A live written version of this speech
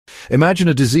Imagine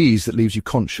a disease that leaves you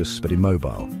conscious but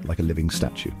immobile, like a living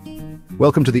statue.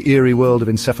 Welcome to the eerie world of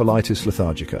encephalitis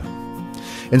lethargica.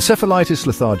 Encephalitis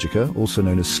lethargica, also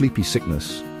known as sleepy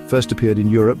sickness, first appeared in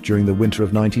Europe during the winter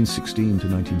of 1916 to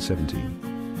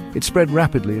 1917. It spread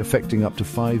rapidly, affecting up to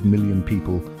 5 million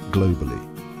people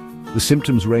globally. The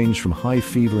symptoms ranged from high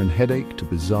fever and headache to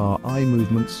bizarre eye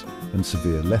movements and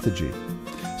severe lethargy.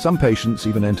 Some patients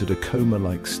even entered a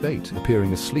coma-like state,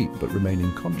 appearing asleep but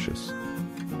remaining conscious.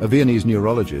 A Viennese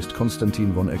neurologist,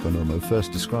 Konstantin von Economo,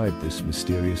 first described this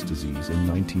mysterious disease in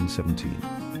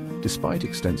 1917. Despite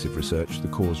extensive research, the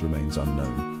cause remains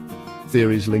unknown.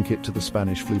 Theories link it to the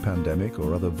Spanish flu pandemic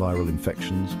or other viral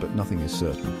infections, but nothing is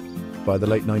certain. By the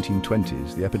late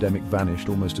 1920s, the epidemic vanished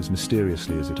almost as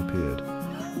mysteriously as it appeared.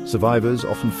 Survivors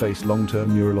often faced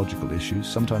long-term neurological issues,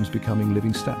 sometimes becoming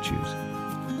living statues.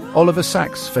 Oliver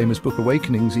Sacks' famous book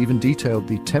Awakenings even detailed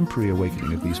the temporary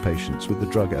awakening of these patients with the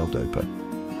drug L-Dopa.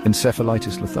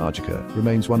 Encephalitis lethargica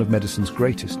remains one of medicine's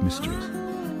greatest mysteries.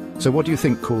 So what do you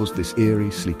think caused this eerie,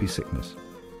 sleepy sickness?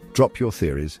 Drop your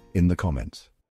theories in the comments.